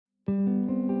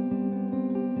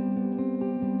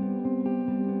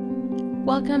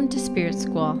Welcome to Spirit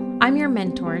School. I'm your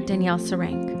mentor, Danielle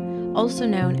Sarank, also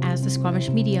known as the Squamish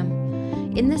Medium.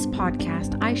 In this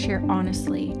podcast, I share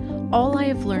honestly all I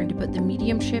have learned about the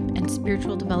mediumship and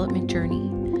spiritual development journey.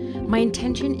 My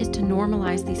intention is to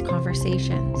normalize these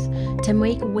conversations, to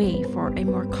make way for a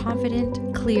more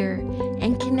confident, clear,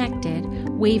 and connected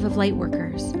wave of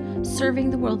lightworkers, serving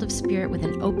the world of spirit with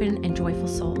an open and joyful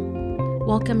soul.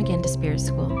 Welcome again to Spirit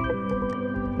School.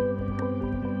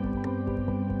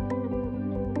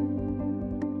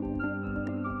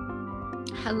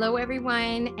 Hello,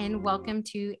 everyone, and welcome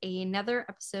to another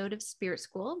episode of Spirit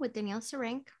School with Danielle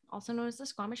Sarank, also known as the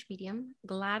Squamish Medium.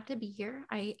 Glad to be here.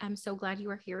 I am so glad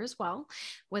you are here as well,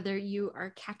 whether you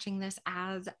are catching this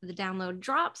as the download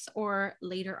drops or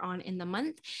later on in the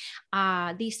month.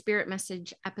 These Spirit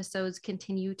Message episodes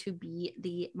continue to be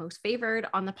the most favored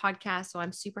on the podcast, so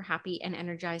I'm super happy and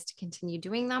energized to continue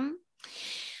doing them.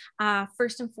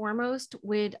 First and foremost,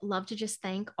 would love to just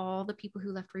thank all the people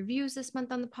who left reviews this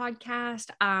month on the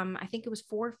podcast. I think it was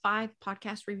 4 or 5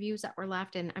 podcast reviews that were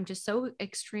left, and I'm just so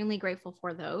extremely grateful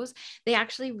for those. They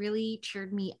actually really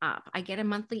cheered me up. I get a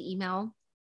monthly email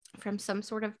from some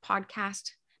sort of podcast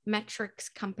metrics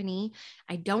company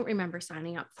I don't remember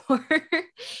signing up for.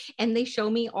 And they show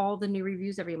me all the new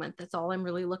reviews every month. That's all I'm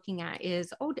really looking at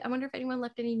is, oh, I wonder if anyone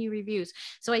left any new reviews.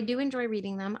 So I do enjoy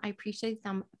reading them. I appreciate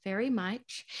them very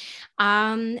much.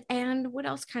 And what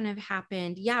else kind of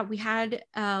happened? Yeah, we had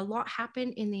a lot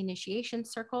happen in the initiation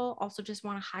circle. Also just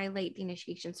want to highlight the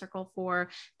initiation circle for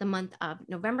the month of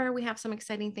November. We have some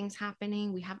exciting things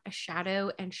happening. We have a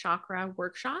shadow and chakra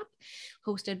workshop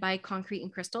hosted by Concrete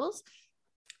and Crystals.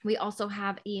 We also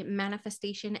have a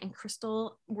manifestation and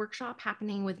crystal workshop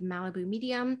happening with Malibu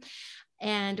Medium.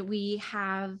 And we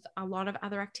have a lot of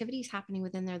other activities happening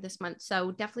within there this month. So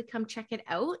definitely come check it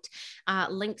out.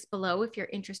 Links below if you're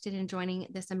interested in joining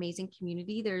this amazing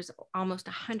community. There's almost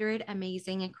 100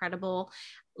 amazing, incredible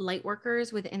light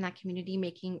workers within that community,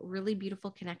 making really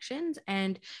beautiful connections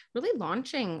and really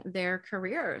launching their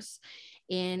careers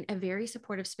in a very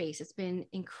supportive space. It's been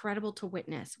incredible to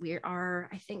witness. We are,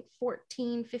 I think,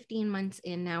 14, 15 months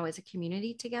in now as a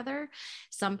community together.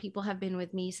 Some people have been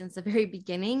with me since the very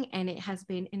beginning, and it has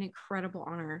been an incredible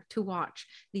honor to watch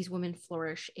these women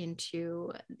flourish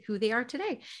into who they are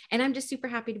today. And I'm just super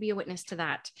happy to be a witness to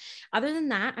that. Other than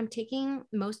that, I'm taking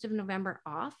most of November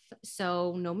off.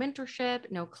 So no mentorship,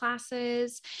 no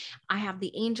classes. I have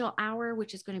the Angel Hour,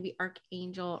 which is going to be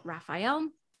Archangel Raphael.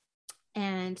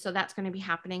 And so that's going to be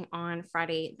happening on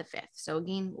Friday the 5th. So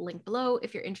again, link below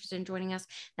if you're interested in joining us.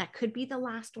 That could be the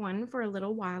last one for a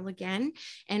little while again.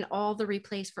 And all the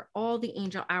replays for all the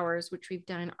angel hours, which we've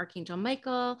done Archangel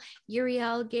Michael,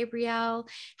 Uriel, Gabriel,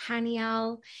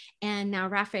 Haniel, and now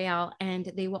Raphael.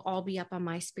 And they will all be up on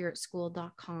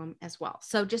myspiritschool.com as well.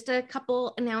 So just a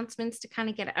couple announcements to kind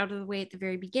of get out of the way at the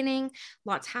very beginning.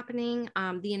 Lots happening.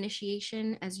 The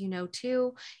initiation, as you know,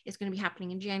 too, is going to be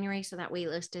happening in January. So that wait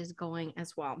list is going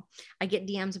as well. I get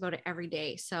DMs about it every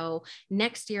day. So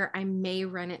next year I may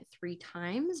run it 3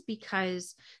 times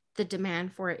because the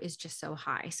demand for it is just so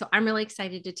high. So I'm really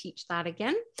excited to teach that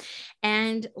again.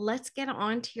 And let's get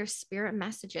on to your spirit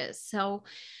messages. So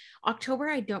October,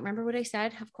 I don't remember what I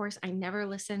said. Of course, I never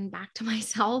listen back to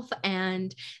myself,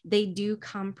 and they do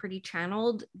come pretty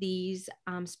channeled, these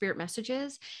spirit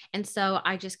messages. And so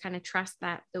I just kind of trust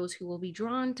that those who will be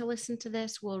drawn to listen to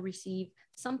this will receive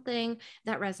something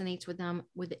that resonates with them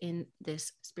within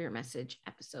this spirit message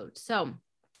episode. So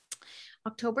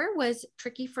October was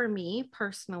tricky for me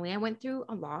personally. I went through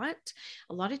a lot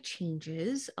of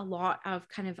changes, a lot of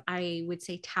kind of, I would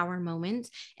say, tower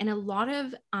moments, and a lot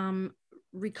of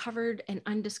recovered and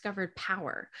undiscovered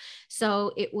power.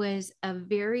 So it was a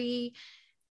very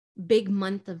big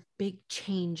month of big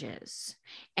changes.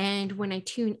 And when I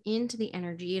tune into the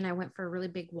energy, and I went for a really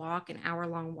big walk, an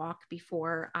hour-long walk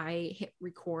before I hit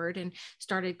record and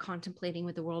started contemplating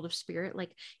with the world of spirit,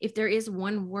 like if there is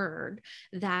one word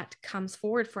that comes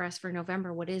forward for us for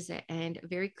November, what is it? And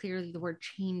very clearly the word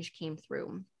change came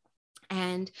through.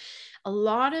 And a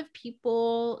lot of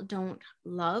people don't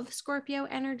love Scorpio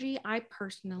energy. I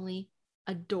personally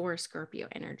adore Scorpio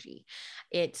energy.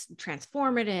 It's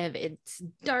transformative, it's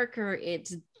darker,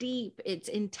 it's deep, it's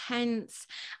intense.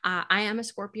 I am a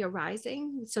Scorpio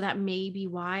rising, so that may be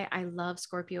why I love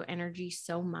Scorpio energy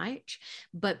so much.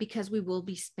 But because we will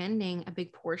be spending a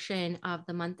big portion of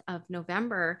the month of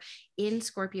November in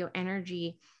Scorpio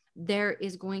energy, there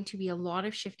is going to be a lot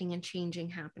of shifting and changing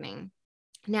happening.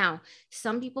 Now,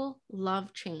 some people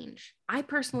love change. I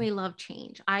personally love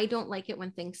change. I don't like it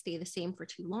when things stay the same for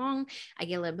too long. I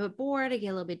get a little bit bored, I get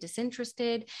a little bit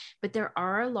disinterested, but there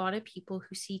are a lot of people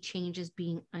who see change as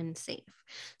being unsafe.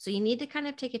 So you need to kind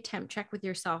of take a temp check with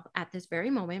yourself at this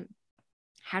very moment.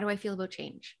 How do I feel about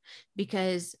change?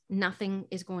 Because nothing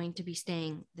is going to be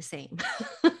staying the same.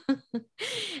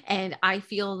 And I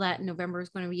feel that November is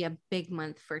going to be a big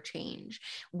month for change,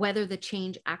 whether the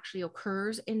change actually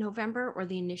occurs in November or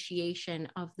the initiation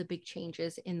of the big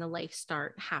changes in the life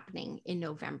start happening in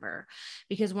November.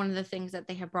 Because one of the things that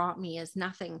they have brought me is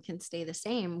nothing can stay the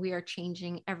same. We are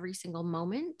changing every single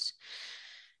moment.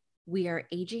 We are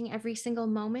aging every single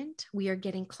moment. We are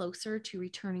getting closer to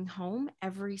returning home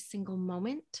every single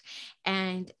moment,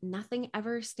 and nothing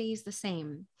ever stays the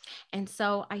same. And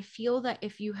so I feel that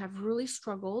if you have really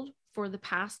struggled for the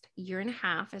past year and a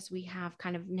half, as we have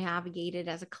kind of navigated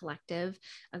as a collective,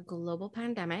 a global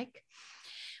pandemic,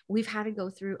 we've had to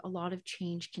go through a lot of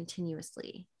change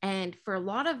continuously. And for a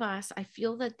lot of us, I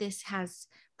feel that this has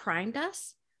primed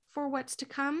us for what's to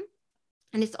come.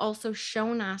 And it's also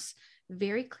shown us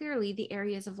very clearly the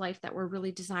areas of life that we're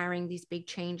really desiring these big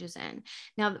changes in.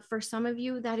 Now, for some of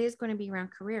you, that is going to be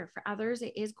around career. For others,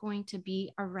 it is going to be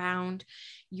around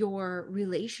your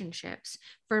relationships.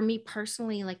 For me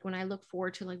personally, like when I look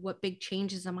forward to like what big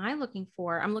changes am I looking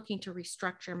for, I'm looking to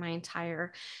restructure my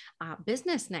entire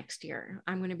business next year.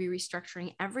 I'm going to be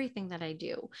restructuring everything that I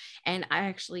do. And I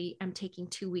actually am taking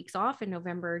 2 weeks off in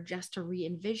November just to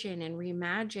re-envision and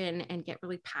reimagine and get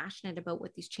really passionate about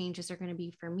what these changes are going to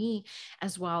be for me,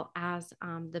 as well as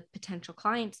the potential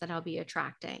clients that I'll be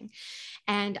attracting.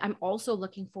 And I'm also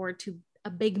looking forward to a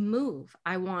big move.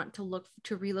 I want to look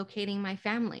to relocating my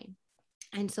family.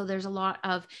 And so there's a lot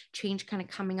of change kind of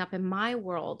coming up in my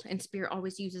world. And Spirit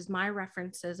always uses my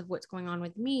references of what's going on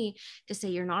with me to say,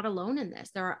 you're not alone in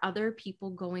this. There are other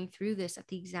people going through this at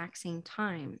the exact same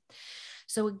time.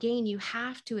 So again, you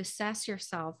have to assess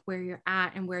yourself where you're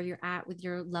at and where you're at with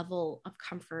your level of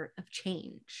comfort of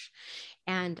change.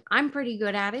 And I'm pretty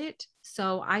good at it.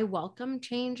 So I welcome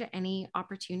change at any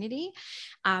opportunity.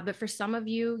 But for some of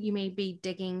you, you may be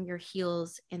digging your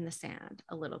heels in the sand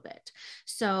a little bit.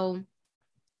 So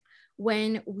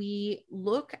when we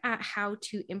look at how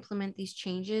to implement these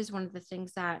changes, one of the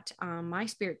things that my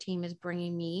spirit team is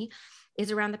bringing me is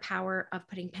around the power of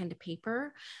putting pen to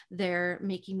paper. They're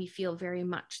making me feel very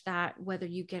much that whether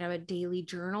you get a daily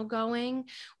journal going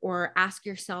or ask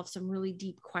yourself some really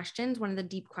deep questions, one of the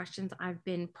deep questions I've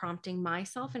been prompting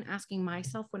myself and asking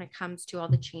myself when it comes to all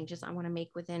the changes I want to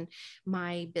make within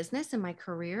my business and my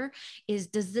career is,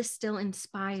 does this still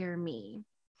inspire me?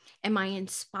 Am I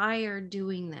inspired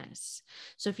doing this?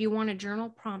 So if you want a journal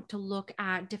prompt to look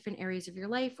at different areas of your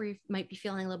life where you might be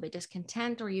feeling a little bit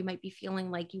discontent, or you might be feeling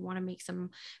like you want to make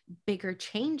some bigger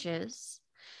changes,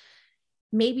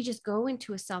 maybe just go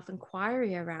into a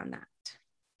self-inquiry around that.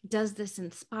 Does this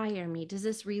inspire me? Does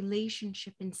this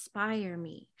relationship inspire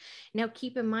me? Now,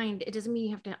 keep in mind, it doesn't mean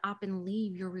you have to up and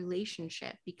leave your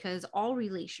relationship, because all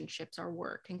relationships are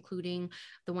work, including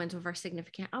the ones with our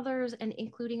significant others and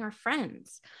including our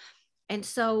friends. And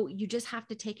so you just have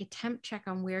to take a temp check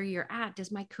on where you're at.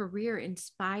 Does my career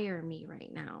inspire me right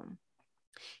now?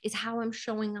 Is how I'm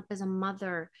showing up as a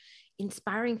mother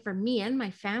inspiring for me and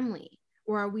my family?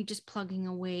 Or are we just plugging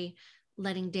away,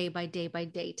 letting day by day by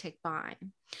day tick by?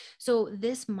 So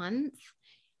this month,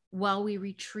 while we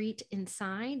retreat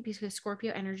inside, because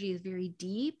Scorpio energy is very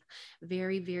deep,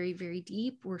 very, very, very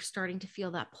deep, we're starting to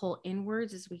feel that pull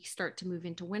inwards as we start to move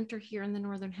into winter here in the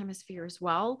Northern Hemisphere as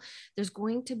well. There's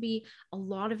going to be a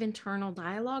lot of internal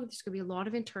dialogue. There's going to be a lot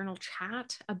of internal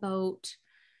chat about,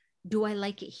 do I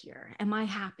like it here? Am I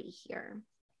happy here?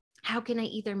 How can I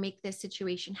either make this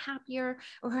situation happier,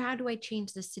 or how do I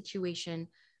change this situation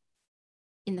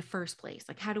in the first place?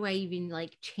 Like, how do I even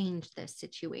like change this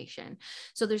situation?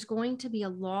 So there's going to be a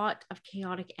lot of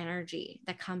chaotic energy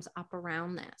that comes up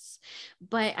around this,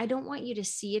 but I don't want you to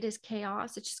see it as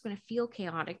chaos. It's just going to feel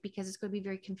chaotic because it's going to be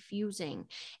very confusing.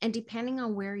 And depending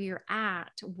on where you're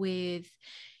at with,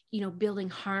 building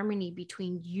harmony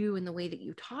between you and the way that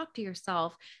you talk to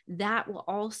yourself, that will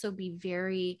also be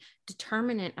very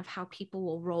determinant of how people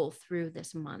will roll through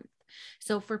this month.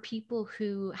 So for people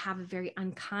who have a very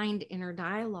unkind inner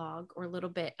dialogue, or a little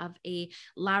bit of a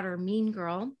louder mean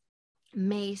girl,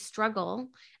 may struggle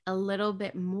a little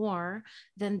bit more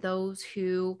than those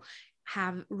who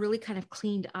have really kind of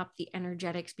cleaned up the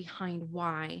energetics behind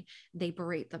why they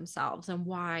berate themselves and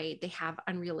why they have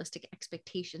unrealistic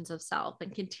expectations of self,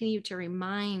 and continue to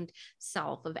remind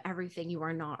self of everything you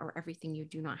are not or everything you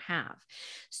do not have.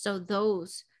 So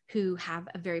those who have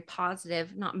a very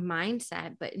positive, not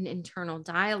mindset, but an internal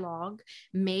dialogue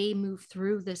may move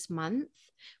through this month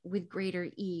with greater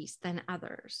ease than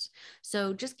others.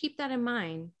 So just keep that in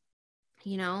mind,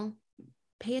 you know,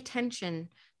 pay attention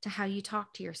to how you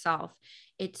talk to yourself.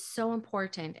 It's so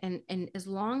important. And as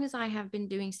long as I have been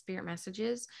doing spirit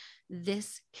messages,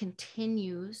 this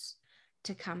continues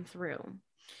to come through.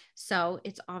 So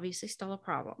it's obviously still a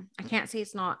problem. I can't say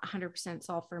it's not 100%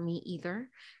 solved for me either,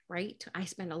 right? I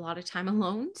spend a lot of time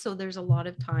alone. So there's a lot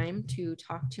of time to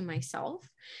talk to myself.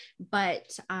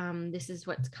 But this is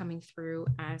what's coming through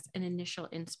as an initial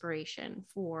inspiration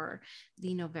for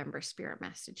the November spirit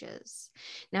messages.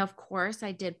 Now, of course,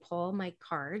 I did pull my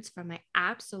cards from my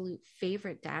absolute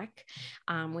favorite deck,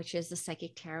 which is the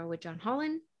Psychic Tarot with John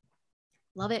Holland.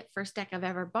 Love it. First deck I've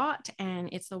ever bought. And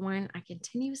it's the one I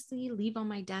continuously leave on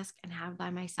my desk and have by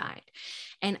my side.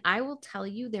 And I will tell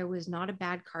you, there was not a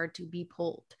bad card to be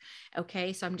pulled.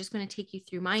 Okay. So I'm just going to take you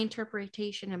through my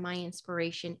interpretation and my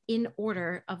inspiration in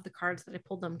order of the cards that I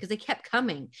pulled them, because they kept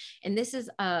coming. And this is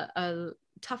a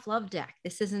tough love deck.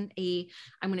 This isn't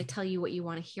I'm going to tell you what you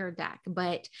want to hear deck,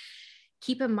 but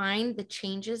keep in mind the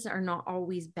changes are not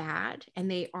always bad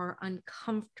and they are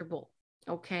uncomfortable.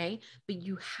 Okay. But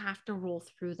you have to roll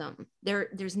through them.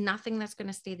 There's nothing that's going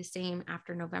to stay the same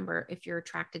after November. If you're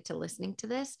attracted to listening to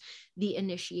this, the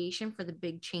initiation for the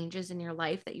big changes in your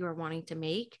life that you are wanting to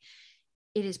make,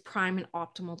 it is prime and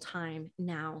optimal time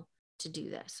now to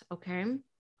do this. Okay.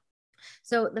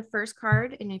 So the first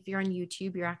card, and if you're on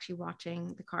YouTube, you're actually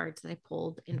watching the cards that I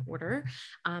pulled in order.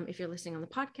 If you're listening on the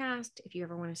podcast, if you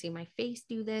ever want to see my face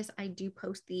do this, I do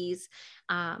post these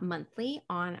monthly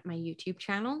on my YouTube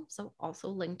channel. So also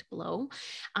linked below.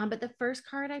 But the first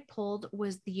card I pulled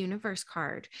was the Universe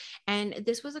card. And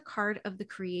this was a card of the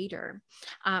creator.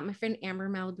 My friend Amber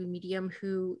Malibu Medium,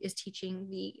 who is teaching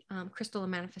the Crystal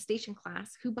and Manifestation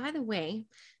class, who, by the way,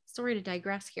 sorry to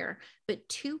digress here, but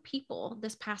 2 people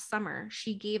this past summer,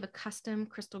 she gave a custom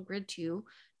crystal grid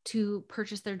to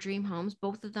purchase their dream homes.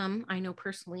 Both of them, I know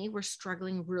personally, were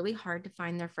struggling really hard to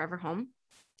find their forever home.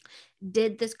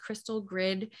 Did this crystal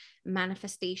grid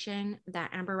manifestation that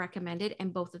Amber recommended,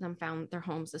 and both of them found their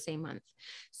homes the same month.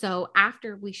 So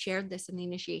after we shared this in the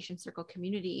Initiation Circle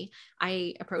community,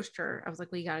 I approached her. I was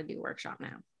like, we got to do a workshop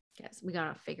now. Yes, we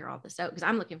got to figure all this out because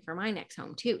I'm looking for my next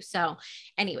home too. So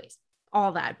anyways,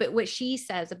 all that. But what she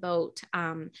says about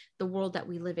the world that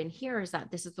we live in here is that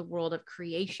this is the world of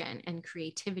creation and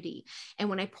creativity. And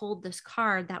when I pulled this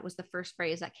card, that was the first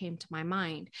phrase that came to my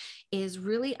mind, is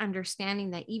really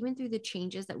understanding that even through the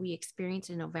changes that we experience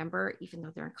in November, even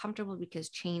though they're uncomfortable, because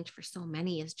change for so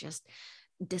many is just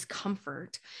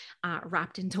discomfort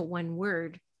wrapped into one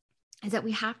word, is that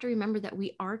we have to remember that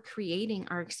we are creating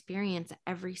our experience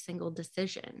every single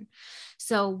decision.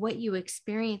 So what you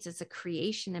experience is a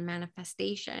creation and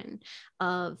manifestation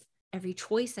of every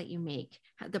choice that you make,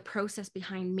 the process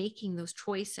behind making those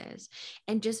choices.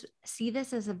 And just see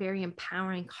this as a very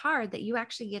empowering card that you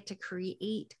actually get to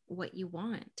create what you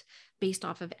want based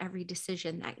off of every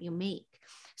decision that you make.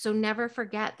 So never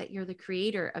forget that you're the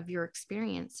creator of your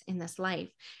experience in this life.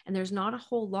 And there's not a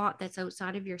whole lot that's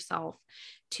outside of yourself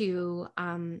to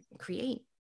create,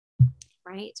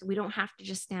 right? So we don't have to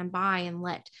just stand by and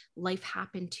let life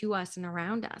happen to us and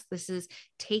around us. This is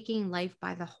taking life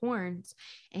by the horns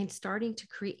and starting to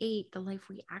create the life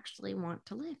we actually want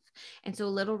to live. And so a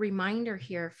little reminder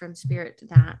here from Spirit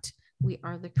that we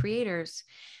are the creators.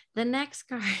 The next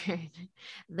card,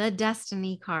 the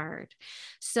Destiny card.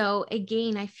 So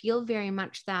again, I feel very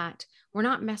much that we're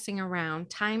not messing around.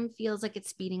 Time feels like it's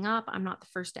speeding up. I'm not the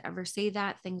first to ever say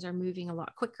that. Things are moving a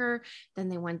lot quicker than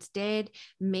they once did.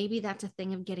 Maybe that's a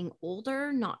thing of getting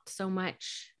older, not so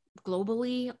much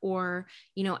globally or,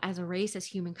 you know, as a race, as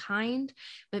humankind,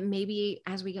 but maybe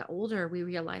as we get older, we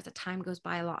realize that time goes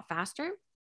by a lot faster.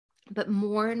 But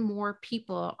more and more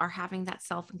people are having that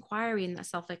self-inquiry and that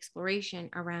self-exploration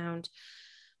around,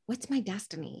 what's my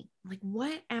destiny? Like,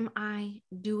 what am I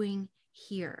doing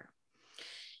here?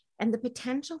 And the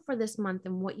potential for this month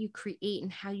and what you create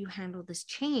and how you handle this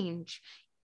change,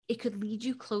 it could lead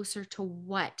you closer to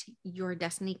what your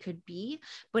destiny could be.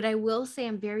 But I will say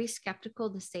I'm very skeptical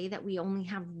to say that we only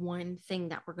have one thing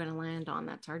that we're going to land on.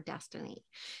 That's our destiny.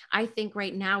 I think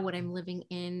right now what I'm living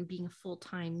in, being a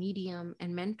full-time medium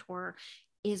and mentor,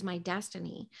 is my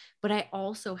destiny. But I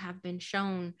also have been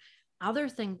shown other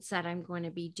things that I'm going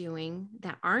to be doing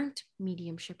that aren't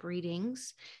mediumship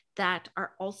readings that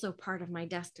are also part of my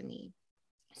destiny.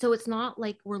 So it's not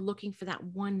like we're looking for that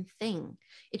one thing.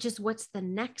 It's just, what's the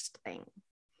next thing,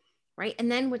 right? And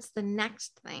then what's the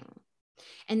next thing?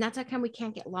 And that's how come we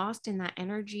can't get lost in that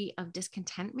energy of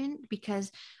discontentment,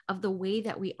 because of the way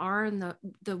that we are, and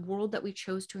the world that we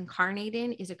chose to incarnate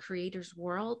in is a creator's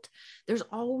world. There's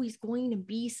always going to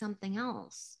be something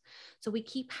else. So we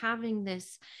keep having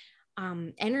this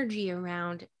energy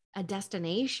around a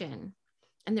destination,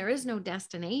 and there is no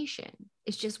destination.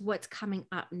 It's just what's coming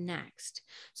up next.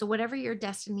 So whatever your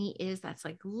destiny is, that's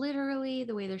like literally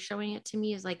the way they're showing it to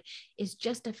me is like, is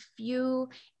just a few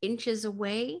inches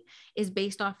away, is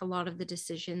based off a lot of the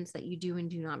decisions that you do and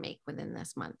do not make within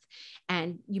this month.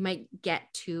 And you might get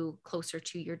to closer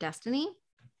to your destiny,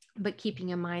 but keeping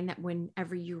in mind that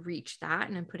whenever you reach that,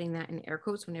 and I'm putting that in air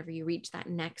quotes, whenever you reach that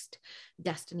next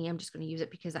destiny, I'm just going to use it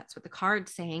because that's what the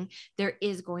card's saying, there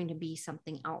is going to be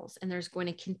something else, and there's going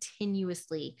to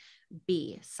continuously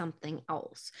be something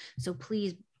else. So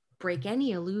please break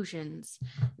any illusions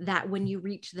that when you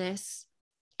reach this,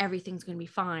 everything's going to be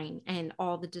fine and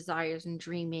all the desires and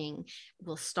dreaming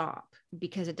will stop,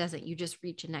 because it doesn't. You just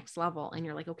reach a next level and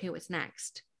you're like, okay, what's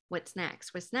next? What's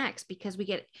next? What's next? Because we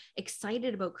get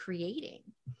excited about creating,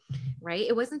 right?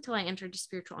 It wasn't until I entered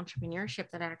spiritual entrepreneurship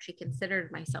that I actually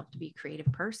considered myself to be a creative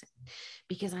person,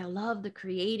 because I love the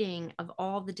creating of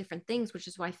all the different things, which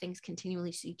is why things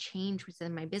continually see change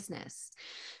within my business.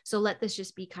 So let this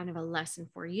just be kind of a lesson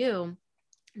for you,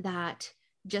 that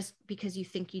just because you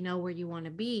think you know where you want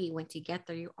to be, once you get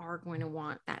there, you are going to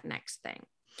want that next thing.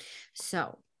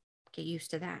 So get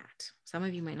used to that. Some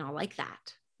of you might not like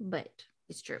that, but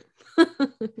it's true.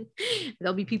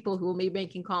 There'll be people who will be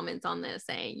making comments on this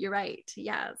saying, you're right.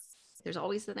 Yes, there's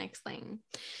always the next thing.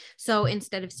 So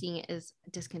instead of seeing it as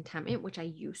discontentment, which I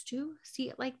used to see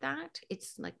it like that,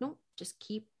 it's like, no, just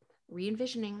keep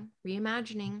re-envisioning,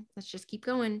 reimagining. Let's just keep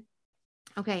going.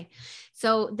 Okay,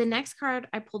 so the next card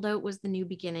I pulled out was the New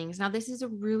Beginnings. Now, this is a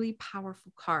really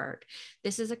powerful card.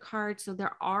 This is a card, so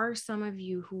there are some of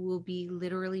you who will be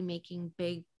literally making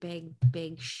big, big,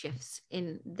 big shifts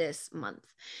in this month.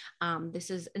 This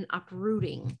is an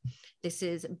uprooting. This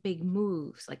is big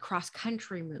moves, like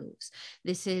cross-country moves.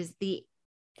 This is the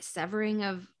severing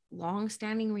of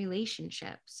long-standing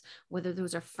relationships, whether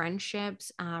those are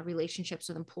friendships, relationships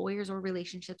with employers, or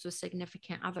relationships with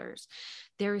significant others.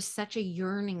 There is such a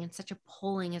yearning and such a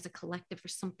pulling as a collective for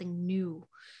something new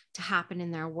to happen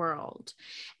in their world.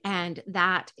 And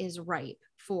that is ripe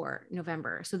for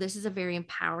November. So this is a very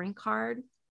empowering card.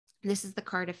 This is the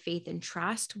card of faith and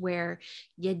trust, where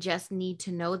you just need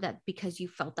to know that because you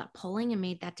felt that pulling and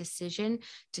made that decision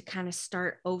to kind of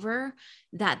start over,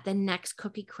 that the next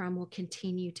cookie crumb will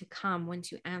continue to come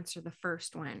once you answer the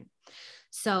first one.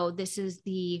 So this is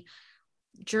the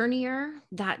journeyer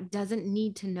that doesn't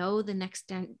need to know the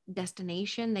next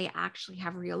destination. They actually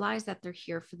have realized that they're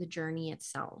here for the journey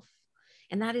itself.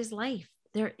 And that is life.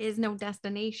 There is no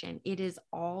destination. It is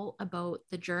all about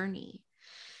the journey.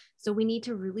 So we need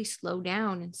to really slow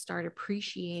down and start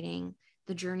appreciating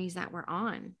the journeys that we're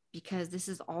on, because this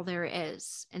is all there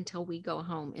is until we go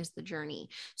home, is the journey.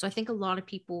 So I think a lot of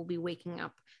people will be waking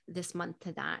up this month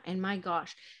to that. And my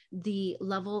gosh, the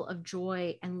level of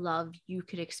joy and love you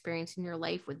could experience in your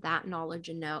life with that knowledge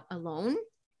and alone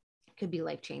could be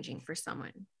life-changing for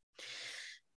someone.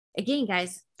 Again,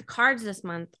 guys, the cards this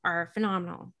month are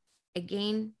phenomenal.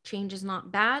 Again, change is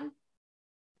not bad.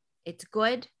 It's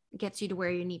good. Gets you to where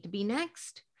you need to be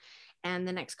next. And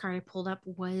the next card I pulled up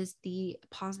was the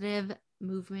positive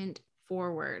movement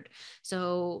forward.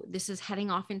 So this is heading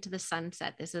off into the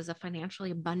sunset. This is a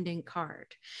financially abundant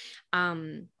card.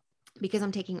 Because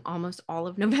I'm taking almost all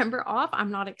of November off,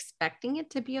 I'm not expecting it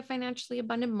to be a financially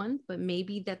abundant month, but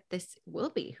maybe that this will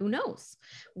be. Who knows?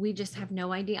 We just have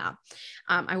no idea.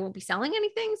 I won't be selling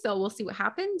anything, so we'll see what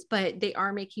happens, but they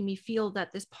are making me feel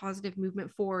that this positive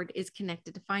movement forward is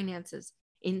connected to finances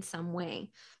in some way.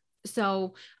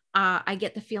 So I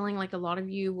get the feeling like a lot of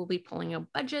you will be pulling out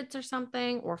budgets or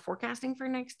something, or forecasting for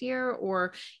next year,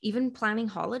 or even planning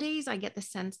holidays. I get the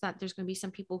sense that there's going to be some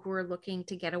people who are looking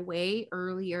to get away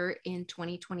earlier in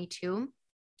 2022.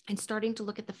 And starting to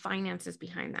look at the finances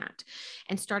behind that,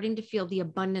 and starting to feel the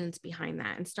abundance behind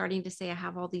that, and starting to say, I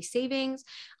have all these savings,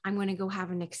 I'm going to go have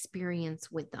an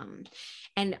experience with them.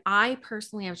 And I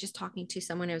personally, I was just talking to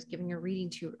someone I was giving a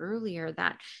reading to earlier,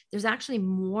 that there's actually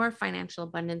more financial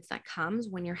abundance that comes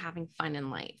when you're having fun in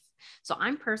life. So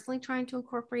I'm personally trying to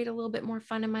incorporate a little bit more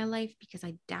fun in my life, because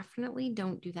I definitely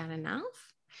don't do that enough.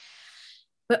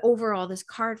 But overall, this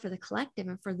card for the collective,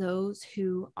 and for those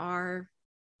who are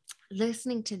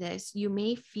listening to this, you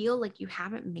may feel like you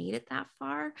haven't made it that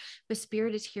far, but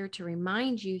Spirit is here to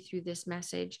remind you through this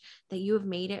message that you have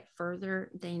made it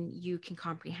further than you can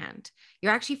comprehend.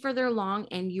 You're actually further along,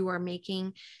 and you are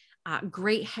making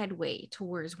great headway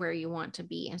towards where you want to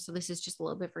be. And so this is just a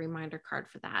little bit of a reminder card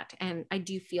for that. And I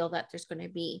do feel that there's going to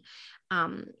be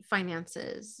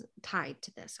finances tied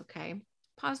to this. Okay.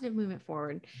 Positive movement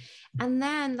forward. And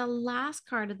then the last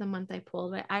card of the month I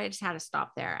pulled, I just had to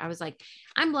stop there. I was like,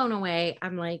 I'm blown away.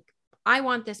 I'm like, I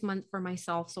want this month for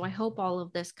myself. So I hope all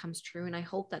of this comes true. And I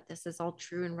hope that this is all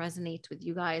true and resonates with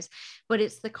you guys. But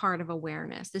it's the card of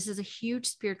awareness. This is a huge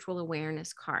spiritual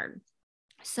awareness card.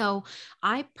 So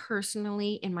I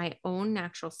personally, in my own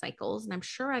natural cycles, and I'm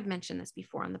sure I've mentioned this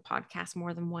before on the podcast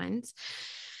more than once,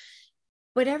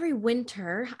 but every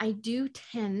winter I do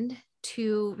tend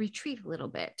to retreat a little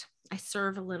bit. I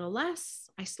serve a little less.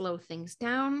 I slow things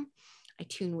down. I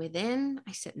tune within.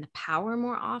 I sit in the power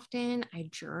more often. I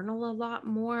journal a lot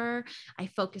more. I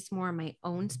focus more on my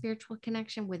own spiritual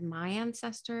connection with my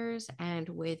ancestors and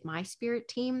with my spirit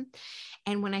team.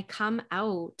 And when I come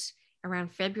out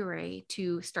around February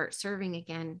to start serving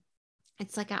again,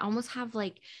 it's like I almost have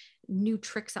like new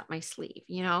tricks up my sleeve,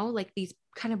 like these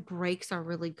kind of breaks are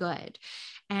really good.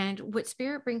 And what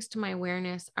spirit brings to my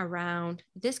awareness around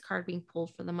this card being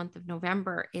pulled for the month of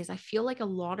November is I feel like a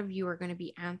lot of you are going to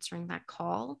be answering that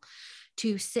call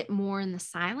to sit more in the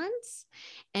silence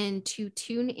and to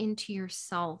tune into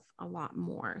yourself a lot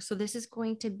more. So this is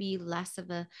going to be less of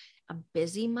a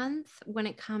busy month when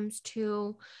it comes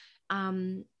to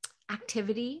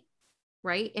activity,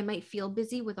 right? It might feel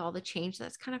busy with all the change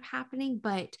that's kind of happening,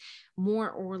 but more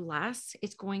or less,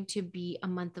 it's going to be a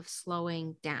month of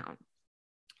slowing down.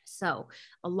 So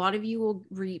a lot of you will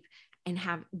reap and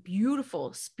have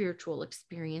beautiful spiritual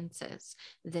experiences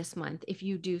this month if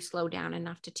you do slow down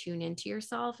enough to tune into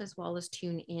yourself, as well as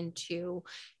tune into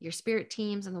your spirit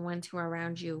teams and the ones who are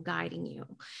around you guiding you.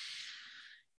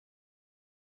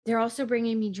 They're also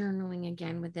bringing me journaling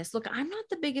again with this. Look, I'm not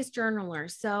the biggest journaler,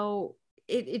 so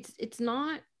it's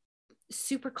not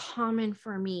super common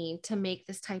for me to make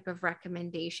this type of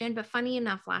recommendation. But funny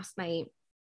enough, last night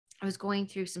I was going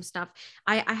through some stuff.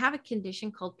 I have a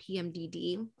condition called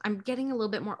PMDD. I'm getting a little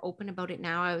bit more open about it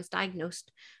now. I was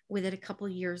diagnosed with it a couple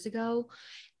of years ago,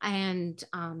 and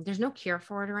there's no cure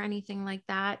for it or anything like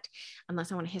that,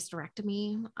 unless I want a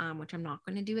hysterectomy, which I'm not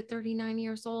going to do at 39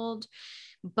 years old.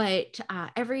 But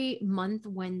every month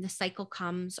when the cycle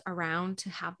comes around to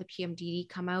have the PMDD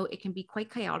come out, it can be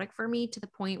quite chaotic for me to the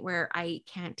point where I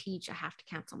can't teach. I have to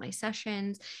cancel my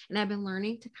sessions. And I've been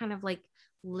learning to kind of like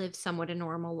live somewhat a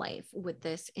normal life with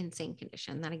this insane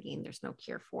condition that, again, there's no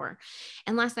cure for.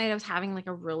 And last night I was having like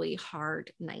a really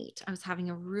hard night. I was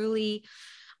having a really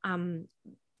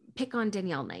pick on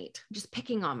Danielle night, just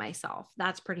picking on myself.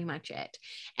 That's pretty much it.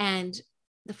 And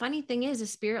the funny thing is, the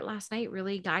spirit last night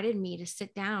really guided me to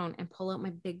sit down and pull out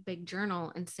my big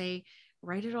journal and say,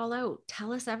 write it all out.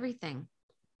 Tell us everything.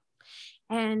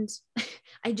 And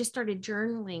I just started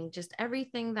journaling just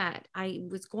everything that I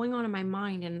was going on in my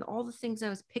mind and all the things I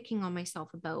was picking on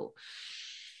myself about.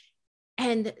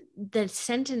 And the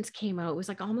sentence came out. It was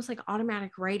like almost like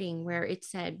automatic writing, where it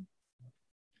said,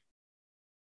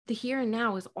 the here and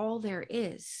now is all there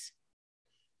is.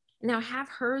 Now, I have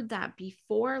heard that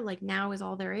before, like now is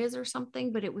all there is or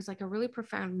something, but it was like a really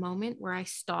profound moment where I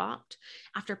stopped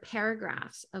after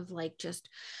paragraphs of like just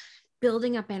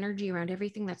building up energy around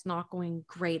everything that's not going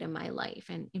great in my life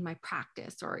and in my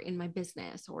practice or in my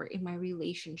business or in my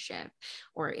relationship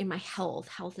or in my health.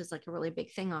 Health is like a really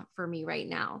big thing for me right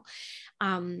now.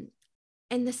 And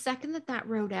the second that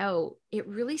wrote out, it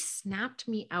really snapped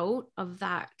me out of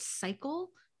that cycle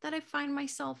that I find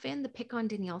myself in, the pick on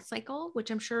Danielle cycle,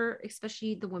 which I'm sure,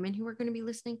 especially the women who are going to be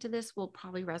listening to this will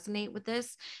probably resonate with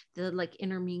this, the like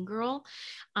inner mean girl.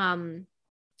 And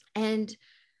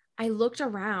I looked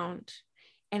around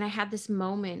and I had this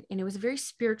moment, and it was a very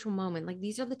spiritual moment. Like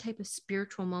these are the type of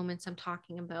spiritual moments I'm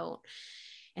talking about.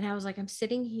 And I was like, I'm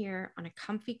sitting here on a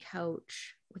comfy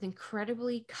couch with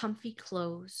incredibly comfy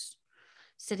clothes,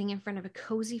 sitting in front of a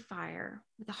cozy fire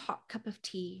with a hot cup of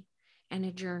tea and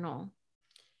a journal.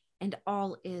 And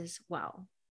all is well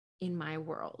in my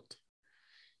world.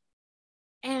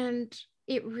 And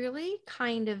it really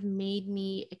kind of made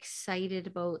me excited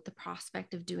about the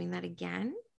prospect of doing that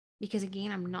again. Because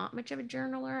again, I'm not much of a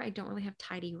journaler. I don't really have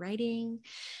tidy writing.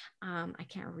 I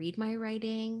can't read my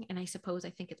writing. And I suppose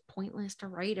I think it's pointless to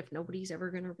write if nobody's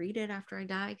ever going to read it after I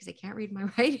die, because I can't read my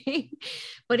writing.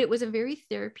 But it was a very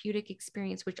therapeutic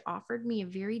experience, which offered me a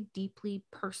very deeply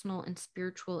personal and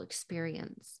spiritual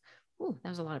experience. Oh, that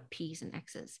was a lot of P's and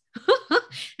X's.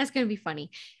 That's going to be funny.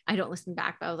 I don't listen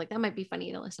back, but I was like, that might be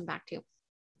funny to listen back to.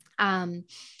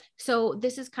 So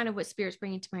this is kind of what spirit's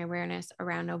bringing to my awareness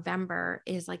around November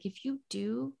is like, if you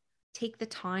do take the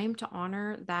time to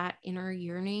honor that inner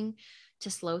yearning, to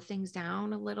slow things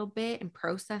down a little bit and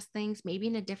process things maybe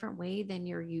in a different way than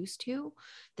you're used to,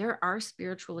 there are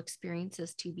spiritual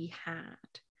experiences to be had,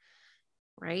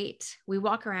 right? We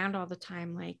walk around all the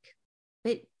time like,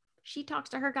 but she talks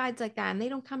to her guides like that and they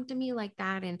don't come to me like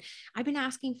that. And I've been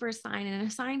asking for a sign and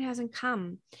a sign hasn't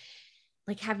come.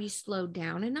 Like, have you slowed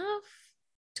down enough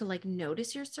to like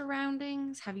notice your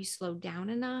surroundings? Have you slowed down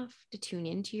enough to tune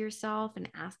into yourself and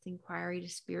ask the inquiry to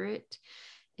spirit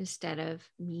instead of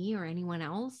me or anyone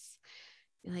else?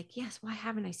 You're like, yes, why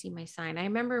haven't I seen my sign? I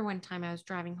remember one time I was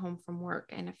driving home from work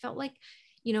and I felt like,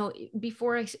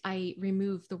 before I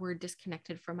removed the word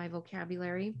disconnected from my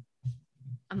vocabulary,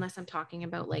 unless I'm talking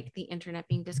about like the internet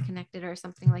being disconnected or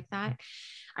something like that,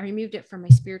 I removed it from my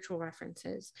spiritual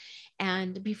references.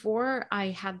 And before I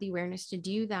had the awareness to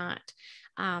do that,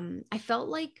 I felt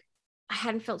like I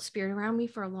hadn't felt spirit around me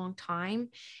for a long time.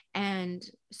 And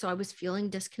so I was feeling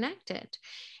disconnected.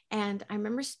 And I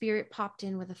remember spirit popped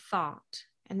in with a thought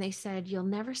and they said, you'll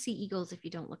never see eagles if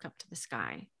you don't look up to the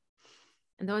sky.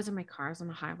 And those are my cars on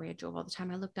the highway I drove all the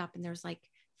time. I looked up and there's like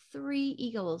 3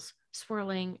 eagles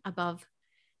swirling above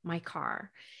my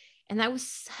car. And that was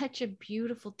such a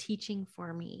beautiful teaching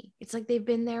for me. It's like they've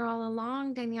been there all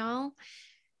along, Danielle.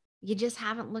 You just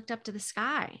haven't looked up to the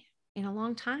sky in a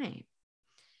long time.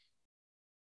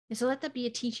 And so let that be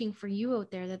a teaching for you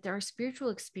out there, that there are spiritual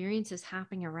experiences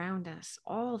happening around us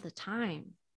all the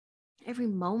time. Every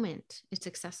moment it's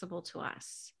accessible to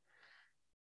us.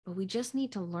 But we just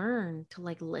need to learn to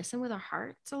like listen with our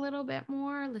hearts a little bit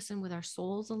more, listen with our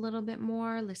souls a little bit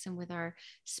more, listen with our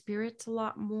spirits a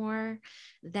lot more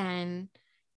than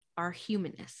our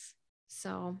humanness.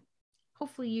 So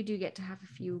hopefully you do get to have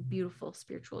a few beautiful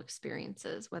spiritual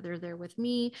experiences, whether they're with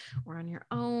me or on your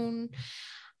own.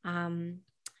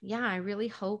 I really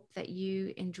hope that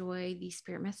you enjoy these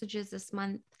spirit messages this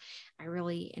month. I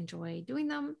really enjoy doing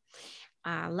them.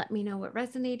 Let me know what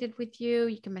resonated with you.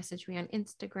 You can message me on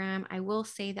Instagram. I will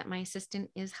say that my assistant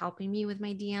is helping me with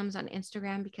my DMs on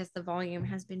Instagram because the volume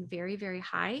has been very, very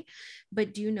high.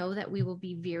 But do know that we will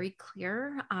be very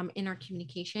clear in our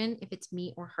communication if it's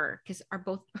me or her, because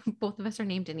both of us are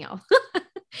named Danielle.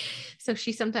 So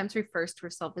she sometimes refers to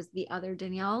herself as the other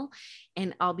Danielle,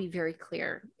 and I'll be very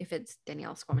clear if it's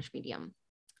Danielle Squamish Medium.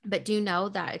 But do know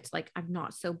that it's like, I'm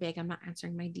not so big. I'm not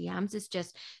answering my DMs. It's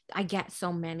just, I get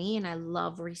so many and I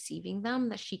love receiving them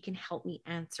that she can help me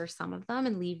answer some of them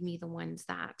and leave me the ones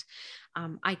that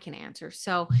I can answer.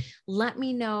 So let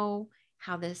me know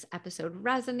how this episode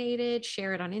resonated.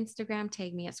 Share it on Instagram,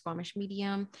 tag me at Squamish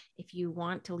Medium. If you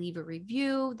want to leave a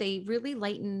review, they really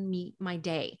lighten my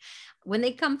day. When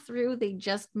they come through, they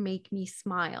just make me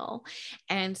smile.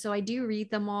 And so I do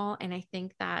read them all. And I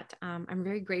think that I'm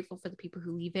very grateful for the people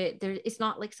who leave it. It's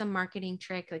not like some marketing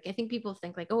trick. Like, I think people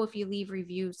think like, oh, if you leave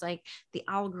reviews, like the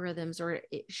algorithms or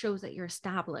it shows that you're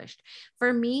established.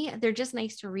 For me, they're just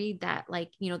nice to read that, like,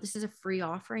 this is a free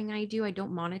offering I do. I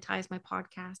don't monetize my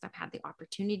podcast. I've had the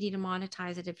opportunity to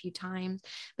monetize it a few times,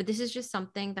 but this is just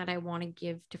something that I want to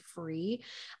give to free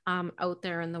out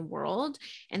there in the world.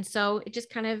 And so it just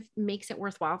kind of makes it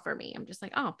worthwhile for me. I'm just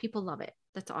like, oh, people love it.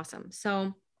 That's awesome.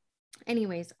 So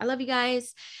anyways, I love you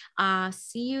guys.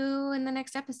 See you in the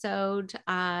next episode.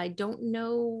 I don't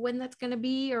know when that's going to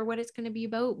be or what it's going to be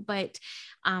about, but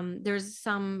there's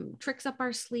some tricks up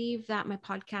our sleeve that my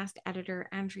podcast editor,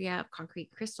 Andrea of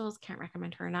Concrete Crystals, can't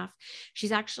recommend her enough.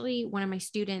 She's actually one of my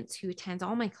students who attends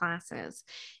all my classes,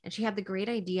 and she had the great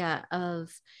idea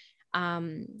of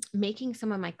making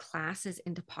some of my classes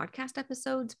into podcast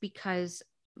episodes, because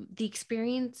the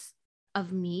experience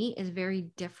of me is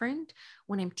very different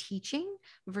when I'm teaching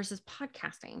versus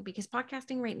podcasting, because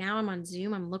podcasting right now, I'm on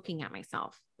Zoom, I'm looking at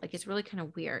myself. Like, it's really kind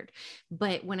of weird.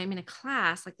 But when I'm in a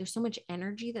class, like, there's so much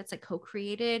energy that's like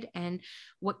co-created, and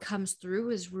what comes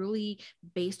through is really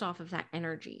based off of that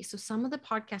energy. So some of the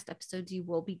podcast episodes you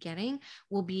will be getting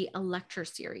will be a lecture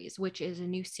series, which is a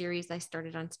new series I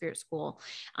started on Spirit School.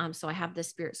 So I have the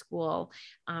Spirit School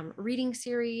reading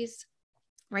series,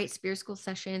 right? Spirit School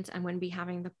sessions. I'm going to be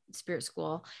having the Spirit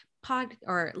School pod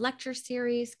or lecture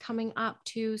series coming up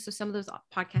too. So some of those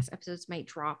podcast episodes might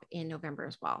drop in November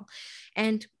as well.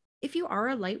 And if you are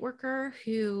a light worker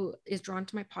who is drawn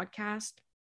to my podcast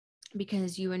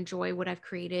because you enjoy what I've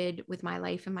created with my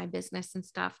life and my business and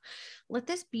stuff, let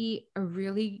this be a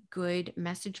really good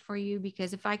message for you.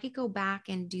 Because if I could go back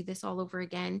and do this all over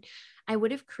again, I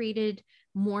would have created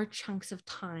more chunks of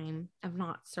time of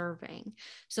not serving.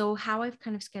 So how I've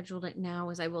kind of scheduled it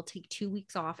now is I will take 2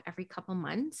 weeks off every couple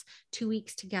months, 2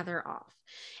 weeks together off.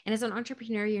 And as an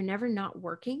entrepreneur, you're never not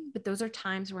working, but those are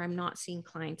times where I'm not seeing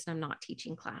clients and I'm not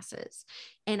teaching classes.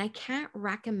 And I can't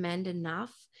recommend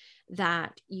enough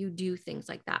that you do things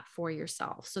like that for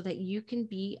yourself so that you can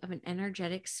be of an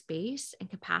energetic space and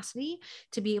capacity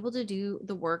to be able to do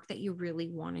the work that you really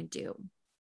want to do.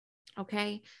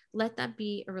 Okay, let that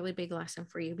be a really big lesson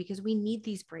for you, because we need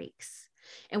these breaks,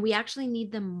 and we actually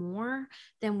need them more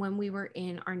than when we were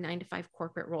in our 9-to-5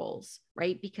 corporate roles,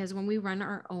 right? Because when we run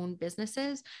our own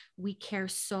businesses, we care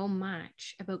so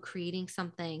much about creating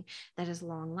something that is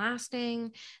long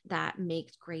lasting, that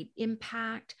makes great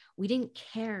impact. We didn't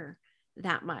care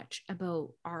that much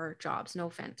about our jobs. No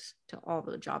offense to all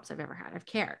the jobs I've ever had. I've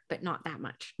cared, but not that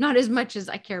much, not as much as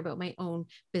I care about my own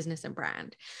business and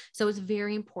brand. So it's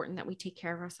very important that we take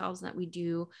care of ourselves and that we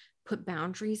do put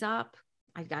boundaries up.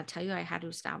 I got to tell you, I had to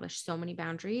establish so many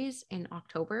boundaries in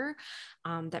October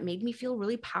that made me feel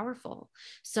really powerful.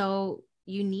 So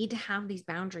you need to have these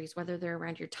boundaries, whether they're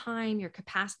around your time, your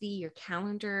capacity, your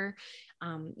calendar.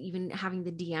 Even having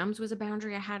the DMs was a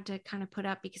boundary I had to kind of put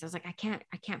up, because I was like, I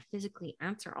can't physically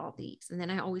answer all these. And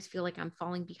then I always feel like I'm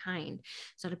falling behind.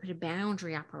 So to put a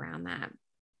boundary up around that.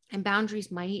 And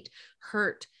boundaries might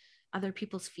hurt other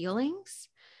people's feelings,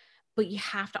 but you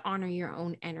have to honor your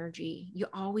own energy. You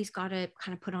always got to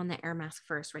kind of put on the air mask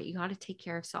first, right? You got to take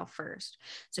care of self first.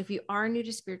 So if you are new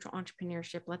to spiritual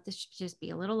entrepreneurship, let this just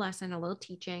be a little lesson, a little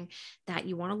teaching, that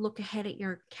you want to look ahead at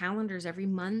your calendars every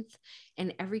month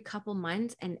and every couple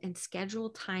months and schedule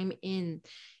time in.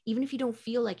 Even if you don't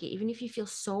feel like it, even if you feel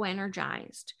so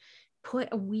energized, put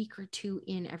a week or two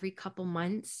in every couple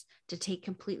months to take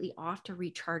completely off to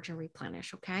recharge and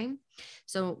replenish. Okay.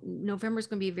 So November is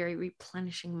going to be a very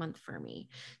replenishing month for me.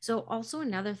 So also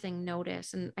another thing,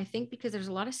 notice, and I think because there's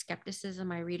a lot of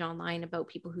skepticism I read online about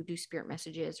people who do spirit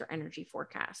messages or energy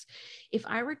forecasts. If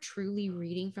I were truly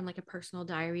reading from like a personal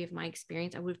diary of my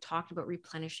experience, I would have talked about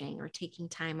replenishing or taking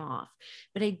time off,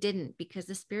 but I didn't, because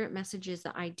the spirit messages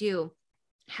that I do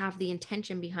have the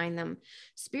intention behind them.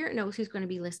 Spirit knows who's going to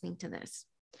be listening to this.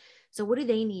 So what do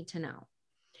they need to know?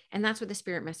 And that's what the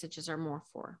spirit messages are more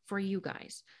for you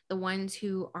guys, the ones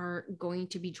who are going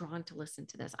to be drawn to listen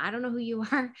to this. I don't know who you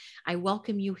are. I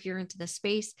welcome you here into the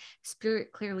space.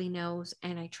 Spirit clearly knows,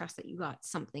 and I trust that you got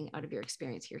something out of your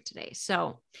experience here today.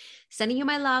 So sending you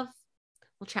my love.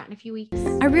 We'll chat in a few weeks.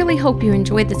 I really hope you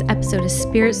enjoyed this episode of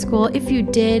Spirit School. If you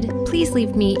did, please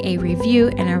leave me a review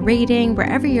and a rating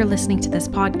wherever you're listening to this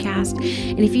podcast.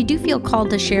 And if you do feel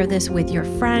called to share this with your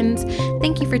friends,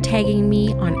 thank you for tagging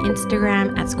me on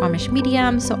Instagram at Squamish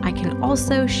Medium so I can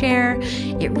also share.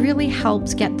 It really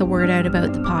helps get the word out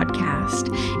about the podcast.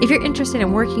 If you're interested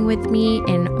in working with me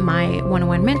in my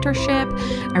one-on-one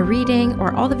mentorship, a reading,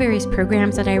 or all the various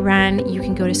programs that I run, you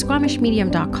can go to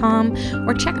squamishmedium.com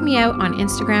or check me out on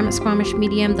Instagram at Squamish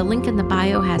Medium. The link in the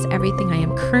bio has everything I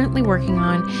am currently working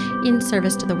on in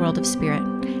service to the world of spirit.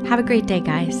 Have a great day,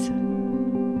 guys.